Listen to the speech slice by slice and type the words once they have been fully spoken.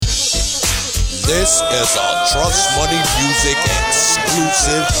This is a Trust Money Music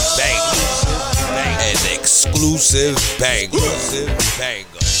exclusive banger. An exclusive banger.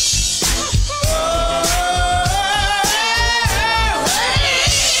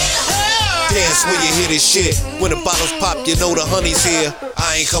 Dance when you hear this shit. When the bottles pop, you know the honey's here.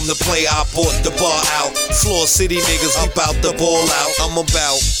 I ain't come to play, I bought the bar out. Floor City niggas, we bout the ball out. I'm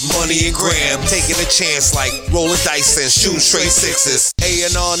about money and gram, taking a chance like rolling dice and shooting straight sixes.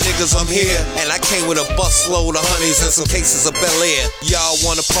 A&R niggas, I'm here, and I came with a busload of honeys and some cases of Bel Air. Y'all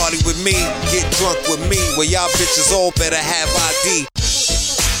wanna party with me? Get drunk with me. Well, y'all bitches all better have ID.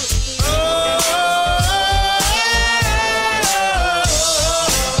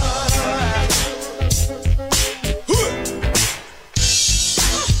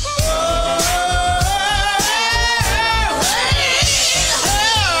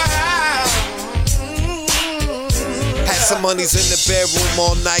 Some money's in the bedroom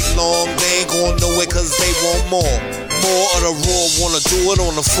all night long. They ain't gon' know it cause they want more. More of the raw, wanna do it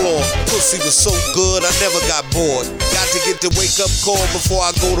on the floor. Pussy was so good, I never got bored. Got to get the wake up call before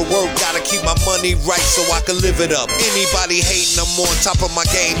I go to work. Gotta keep my money right so I can live it up. Anybody hating, I'm on top of my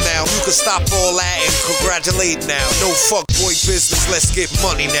game now. You can stop all that and congratulate now. No fuck boy business, let's get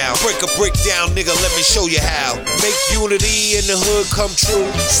money now. Break a brick down, nigga, let me show you how. Make unity in the hood come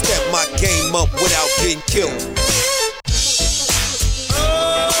true. Step my game up without getting killed.